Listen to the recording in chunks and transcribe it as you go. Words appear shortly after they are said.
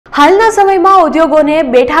હાલના સમયમાં ઉદ્યોગોને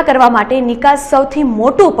બેઠા કરવા માટે નિકાસ સૌથી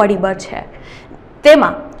મોટું પરિબળ છે। તેમાં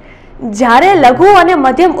જ્યારે લઘુ અને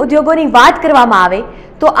મધ્યમ ઉદ્યોગોની વાત કરવામાં આવે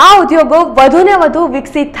તો આ ઉદ્યોગો વધુને વધુ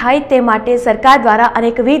વિકસિત થાય તે માટે સરકાર દ્વારા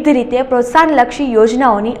અનેકવિધ રીતે પ્રોત્સાહનલક્ષી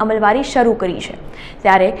યોજનાઓની અમલવારી શરૂ કરી છે।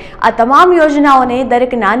 ત્યારે આ તમામ યોજનાઓને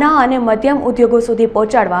દરેક નાના અને મધ્યમ ઉદ્યોગો સુધી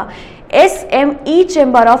પહોંચાડવા SME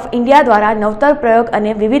ચેમ્બર ઓફ ઇન્ડિયા દ્વારા નવતર પ્રયોગ અને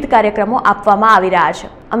વિવિધ કાર્યક્રમો આપવામાં આવી રહ્યા છે।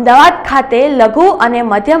 અમદાવાદ ખાતે લઘુ અને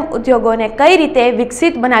મધ્યમ ઉદ્યોગોને કઈ રીતે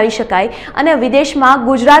વિકસિત બનાવી શકાય અને વિદેશમાં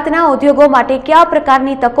ગુજરાતના ઉદ્યોગો માટે કયા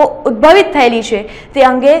પ્રકારની તકો ઉદ્ભવિત થયેલી છે તે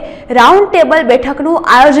અંગે રાઉન્ડ ટેબલ બેઠકનું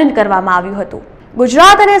આયોજન કરવામાં આવ્યું હતું।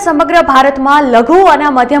 गुजरात और समग्र भारत में लघु और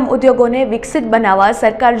मध्यम उद्योगों ने विकसित बनावा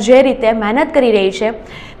सरकार जे रीते मेहनत करी रही है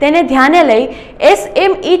तेने ध्याने लई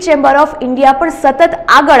SME चेम्बर ऑफ इंडिया पर सतत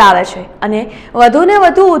आगळ आवे छे अने वधु ने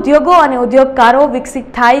वधु उद्योगों और उद्योगकारो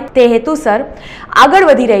विकसित थाय ते हेतुसर आगळ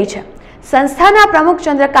वधी रही है। संस्थाना प्रमुख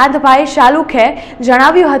चंद्रकांत भाई शालुखे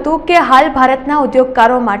जणाव्युं हतुं के हाल भारतना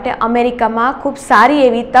उद्योगकारो माटे अमेरिकामां खूब सारी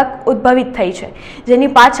एवी तक उद्भवित थई छे जेनी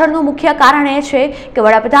पाछळनुं मुख्य कारण ए छे के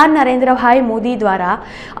वडाप्रधान नरेन्द्र भाई मोदी द्वारा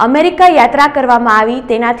अमेरिका यात्रा करवामां आवी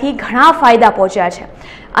तेनाथी घणा फायदा पहोंच्या छे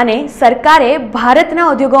अने सरकारे भारतना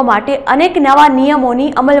उद्योगों माटे अनेक नवा नियमोनी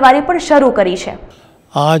अमलवारी पण शरू करी छे।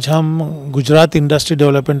 आज हम गुजरात इंडस्ट्री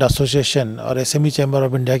डेवलपमेंट एसोसिएशन और SME चैम्बर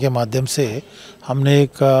ऑफ इंडिया के माध्यम से हमने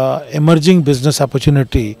एक इमर्जिंग बिजनेस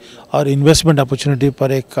अपॉर्चुनिटी और इन्वेस्टमेंट अपॉर्चुनिटी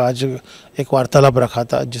पर आज एक वार्तालाप रखा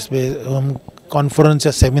था जिसमें हम कॉन्फ्रेंस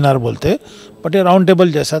या सेमिनार बोलते बट ये राउंड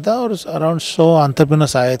टेबल जैसा था और अराउंड 100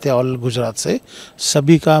 एंटरप्रेन्योर्स आए थे ऑल गुजरात से।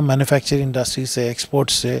 सभी का मैन्युफैक्चरिंग इंडस्ट्री से, एक्सपोर्ट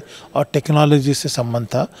से और टेक्नोलॉजी से संबंध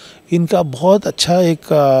था। इनका बहुत अच्छा एक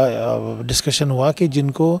डिस्कशन हुआ कि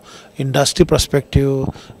जिनको इंडस्ट्री पर्सपेक्टिव,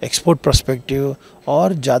 एक्सपोर्ट पर्सपेक्टिव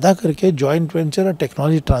और ज़्यादा करके जॉइंट वेंचर और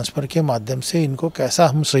टेक्नोलॉजी ट्रांसफ़र के माध्यम से इनको कैसा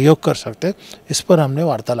हम सहयोग कर सकते, इस पर हमने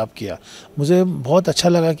वार्तालाप किया। मुझे बहुत अच्छा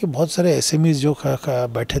लगा कि बहुत सारे SMEs जो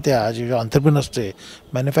बैठे थे आज, जो एंटरप्रेन्योर्स थे,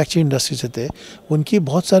 मैन्युफैक्चरिंग इंडस्ट्री से थे, उनकी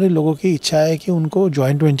बहुत सारे लोगों की इच्छा है कि उनको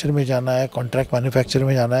जॉइंट वेंचर में जाना है, कॉन्ट्रैक्ट मैन्युफैक्चर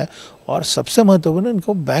में जाना है और सबसे महत्वपूर्ण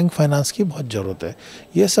इनको बैंक फाइनेंस की बहुत ज़रूरत है।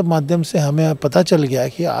 ये सब माध्यम से हमें पता चल गया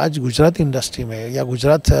कि आज गुजरात इंडस्ट्री में या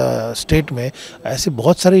गुजरात स्टेट में ऐसी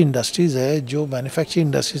बहुत सारी इंडस्ट्रीज़ है जो मैन्युफैक्चरिंग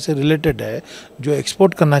इंडस्ट्री से रिलेटेड है, जो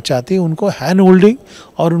एक्सपोर्ट करना चाहती है, उनको हैंड होल्डिंग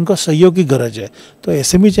और उनको सहयोग की गरज है। तो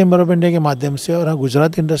SME चैम्बर ऑफ इंडिया के माध्यम से और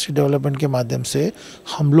गुजरात इंडस्ट्री डेवलपमेंट के माध्यम से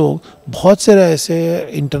हम लोग बहुत सारे ऐसे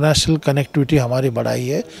इंटरनेशनल कनेक्टिविटी हमारी बढ़ाई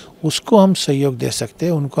है, उसको हम सहयोग दे सकते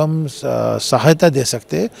हैं, उनको हम सहायता दे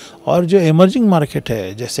सकते हैं। और जो इमर्जिंग मार्केट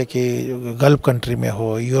है जैसे कि गल्फ कंट्री में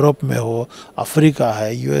हो, यूरोप में हो, अफ्रीका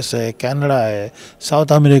है, US है, कनाडा है,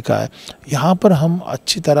 साउथ अमेरिका है, यहाँ पर हम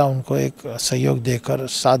अच्छी तरह उनको एक सहयोग देकर,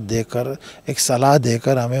 साथ देकर, एक सलाह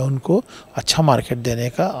देकर हमें उनको अच्छा मार्केट देने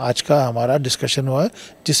का आज का हमारा डिस्कशन हुआ है,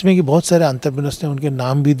 जिसमें कि बहुत सारे एंटरप्रेन्योर्स ने उनके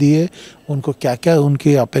नाम भी दिए, उनको क्या क्या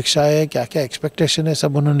उनकी अपेक्षा है, क्या क्या एक्सपेक्टेशन है,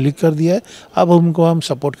 सब उन्होंने लिख कर दिया है। अब उनको हम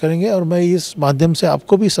सपोर्ट करेंगे और मैं इस माध्यम से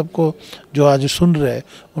आपको भी, सबको जो आज सुन रहे हैं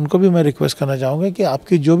उनको भी मैं रिक्वेस्ट करना चाहूँगा कि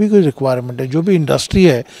आपकी जो भी कोई रिक्वायरमेंट है, जो भी इंडस्ट्री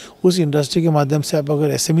है, उस इंडस्ट्री के माध्यम से आप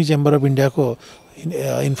अगर SME चैम्बर ऑफ इंडिया को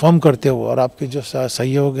इन्फॉर्म करते हो और आपकी जो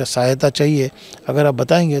सहयोग या सहायता चाहिए अगर आप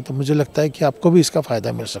बताएंगे तो मुझे लगता है कि आपको भी इसका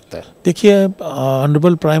फ़ायदा मिल सकता है। देखिए,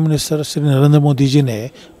 honourable prime minister Shri Narendra Modi ji ने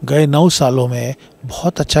गए 9 सालों में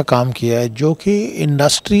बहुत अच्छा काम किया है, जो कि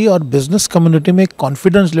इंडस्ट्री और बिज़नेस कम्युनिटी में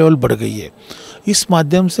कॉन्फिडेंस लेवल बढ़ गई है। इस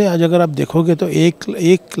माध्यम से आज अगर आप देखोगे तो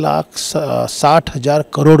 1,60,000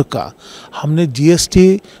 करोड़ का हमने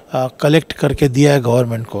GST कलेक्ट करके दिया है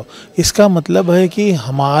गवर्नमेंट को। इसका मतलब है कि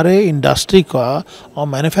हमारे इंडस्ट्री का और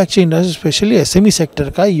manufacturing industry specially SME sector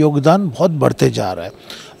का योगदान बहुत बढ़ते जा रहा है।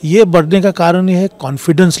 ये बढ़ने का कारण ये है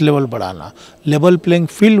कॉन्फिडेंस लेवल बढ़ाना, लेवल प्लेइंग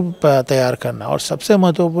फील्ड तैयार करना और सबसे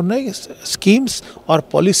महत्वपूर्ण है स्कीम्स और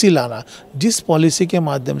पॉलिसी लाना, जिस पॉलिसी के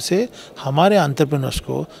माध्यम से हमारे एंटरप्रेन्योर्स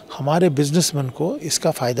को, हमारे बिजनेसमैन को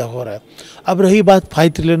इसका फ़ायदा हो रहा है। अब रही बात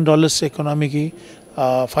 $5 ट्रिलियन से इकोनॉमी की,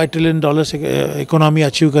 $5 ट्रिलियन से इकोनॉमी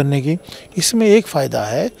अचीव करने की, इसमें एक फ़ायदा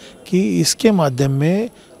है कि इसके माध्यम में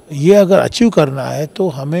ये अगर अचीव करना है तो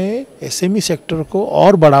हमें SME सेक्टर को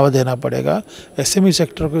और बढ़ावा देना पड़ेगा, SME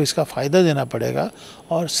सेक्टर को इसका फ़ायदा देना पड़ेगा।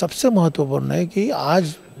 और सबसे महत्वपूर्ण है कि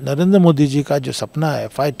आज नरेंद्र मोदी जी का जो सपना है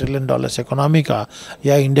 $5 ट्रिलियन इकोनॉमी का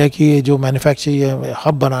या इंडिया की जो मैन्युफैक्चरिंग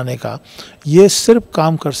हब बनाने का, ये सिर्फ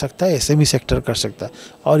काम कर सकता है SME सेक्टर कर सकता है।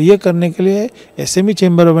 और ये करने के लिए SME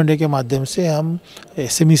चैम्बर ऑफ इंडिया के माध्यम से हम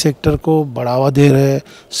SME सेक्टर को बढ़ावा दे रहे,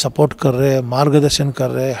 सपोर्ट कर रहे, मार्गदर्शन कर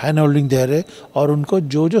रहे, हैंड होल्डिंग दे रहे और उनको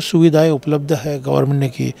जो जो सुविधाएं उपलब्ध है गवर्नमेंट ने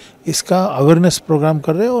की, इसका अवेयरनेस प्रोग्राम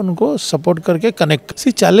कर रहे हैं और उनको सपोर्ट करके connect.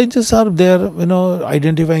 C challenges are there,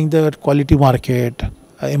 identifying the quality market,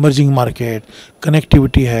 emerging market,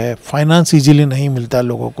 connectivity है, फाइनेंस इजीली नहीं मिलता है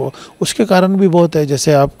लोगों को, उसके कारण भी बहुत है।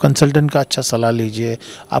 जैसे आप कंसल्टेंट का अच्छा सलाह लीजिए,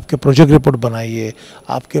 आपके प्रोजेक्ट रिपोर्ट बनाइए,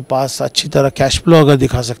 आपके पास अच्छी तरह कैश फ्लो अगर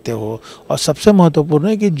दिखा सकते हो, और सबसे महत्वपूर्ण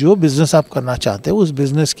है कि जो बिज़नेस आप करना चाहते हो उस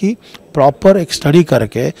बिज़नेस की प्रॉपर एक स्टडी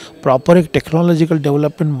करके, प्रॉपर एक टेक्नोलॉजिकल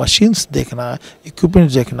डेवलपमेंट मशीन्स देखना,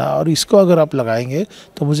 इक्विपमेंट्स देखना, और इसको अगर आप लगाएंगे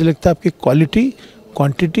तो मुझे लगता है आपकी क्वालिटी,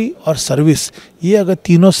 क्वांटिटी और सर्विस, ये अगर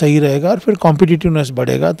तीनों सही रहेगा और फिर कॉम्पिटिटिवनेस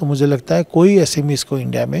बढ़ेगा, तो मुझे लगता है कोई एसएमईज़ को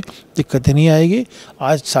इंडिया में दिक्कत नहीं आएगी।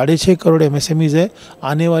 आज 6.5 करोड़ एमएसएमईज़ है।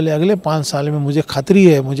 आने वाले अगले 5 साल में मुझे खातरी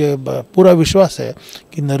है, मुझे पूरा विश्वास है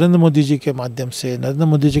कि नरेंद्र मोदी जी के माध्यम से, नरेंद्र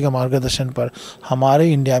मोदी जी के मार्गदर्शन पर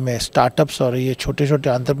हमारे इंडिया में स्टार्टअप्स और ये छोटे छोटे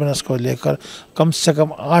एंटरप्रेन्योर्स को लेकर कम से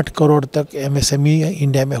कम 8 करोड़ तक एमएसएमई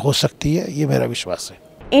इंडिया में हो सकती है, ये मेरा विश्वास है।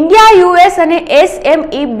 इंडिया यूएस અને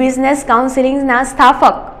એસએમઈ બિઝનેસ કાઉન્સિલિંગના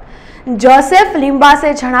સ્થાપક જોસેફ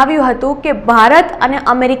લિમ્બાસે જણાવ્યું હતું કે ભારત અને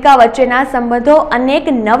અમેરિકા વચ્ચેના સંબંધો અનેક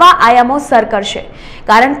નવા આયામો સર કરશે,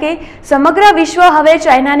 કારણ કે સમગ્ર વિશ્વ હવે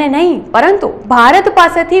ચાઇનાને નહીં પરંતુ ભારત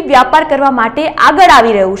પાસેથી વ્યાપાર કરવા માટે આગળ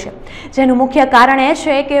આવી રહ્યું છે, જેનું મુખ્ય કારણ એ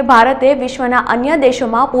છે કે ભારતે વિશ્વના અન્ય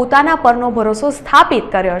દેશોમાં પોતાના પરનો ભરોસો સ્થાપિત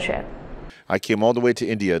કર્યો છે. I came all the way to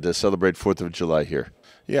India to celebrate 4th of July here.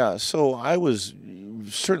 Yeah, so I was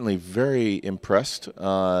certainly very impressed.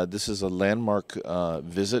 This is a landmark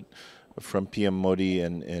visit from PM Modi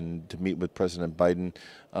and to meet with President Biden.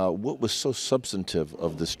 What was so substantive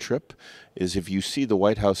of this trip is if you see the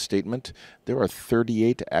White House statement, there are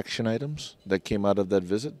 38 action items that came out of that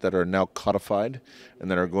visit that are now codified and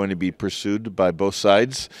that are going to be pursued by both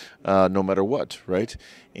sides no matter what, right?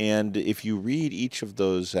 And if you read each of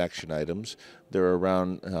those action items, they're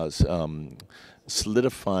around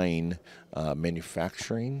solidifying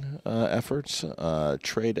manufacturing efforts,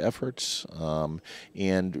 trade efforts,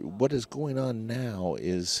 and what is going on now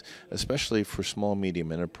is, especially for small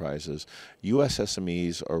medium enterprises, U.S.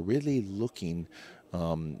 SMEs are really looking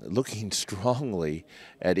strongly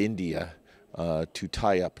at India to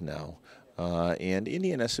tie up now. And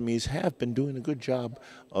Indian SMEs have been doing a good job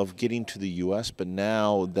of getting to the U.S., but now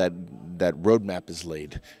that roadmap is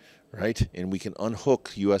laid, right? And we can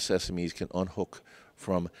unhook, U.S. SMEs can unhook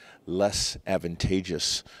from less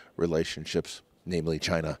advantageous relationships, namely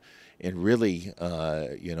China, and really,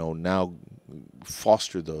 now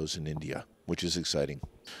foster those in India, which is exciting.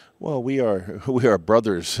 Well, we are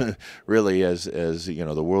brothers, really, as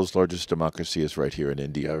the world's largest democracy is right here in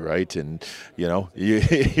India, right? And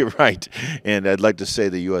you're right. And I'd like to say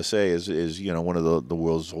the USA is one of the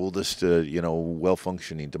world's oldest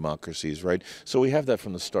well-functioning democracies, right? So we have that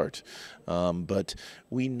from the start. But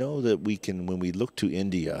we know that we can, when we look to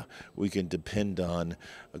India, we can depend on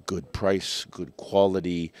a good price, good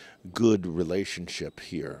quality, good relationship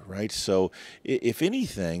here, right? So if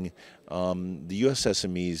anything, the U.S.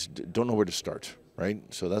 SMEs don't know where to start, right?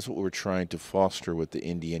 So that's what we're trying to foster with the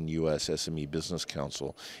Indian-U.S. SME Business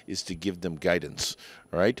Council, is to give them guidance,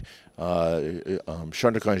 right?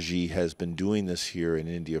 Chandrakantji has been doing this here in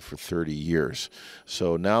India for 30 years.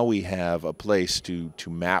 So now we have a place to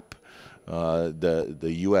map the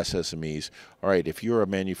U.S. SMEs. All right, if you're a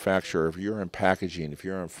manufacturer, if you're in packaging, if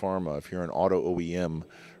you're in pharma, if you're an auto OEM,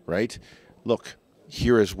 right? Look,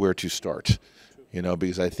 here is where to start.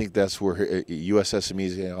 Because I think that's where U.S.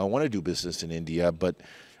 SMEs, I want to do business in India, but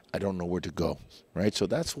I don't know where to go, right? So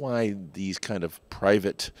that's why these kind of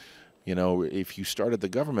private, if you start at the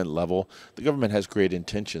government level, the government has great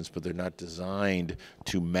intentions, but they're not designed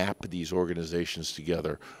to map these organizations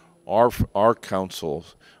together. Our council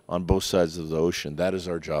on both sides of the ocean, that is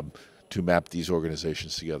our job, to map these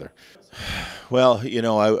organizations together. Well,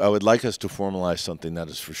 I would like us to formalize something, that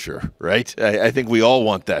is for sure, right? I think we all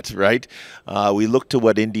want that, right? We look to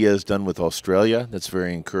what India has done with Australia. That's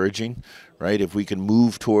very encouraging, right? If we can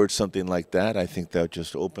move towards something like that, I think that would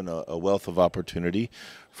just open a wealth of opportunity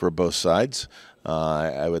for both sides.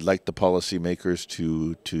 I would like the policymakers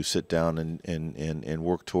to sit down and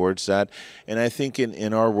work towards that. And I think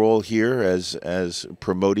in our role here as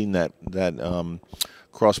promoting that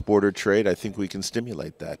cross-border trade, I think we can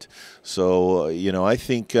stimulate that. So, I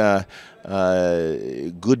think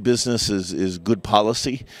good business is good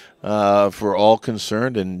policy for all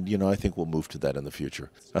concerned, and, I think we'll move to that in the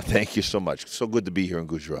future. Thank you so much. So good to be here in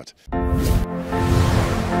Gujarat.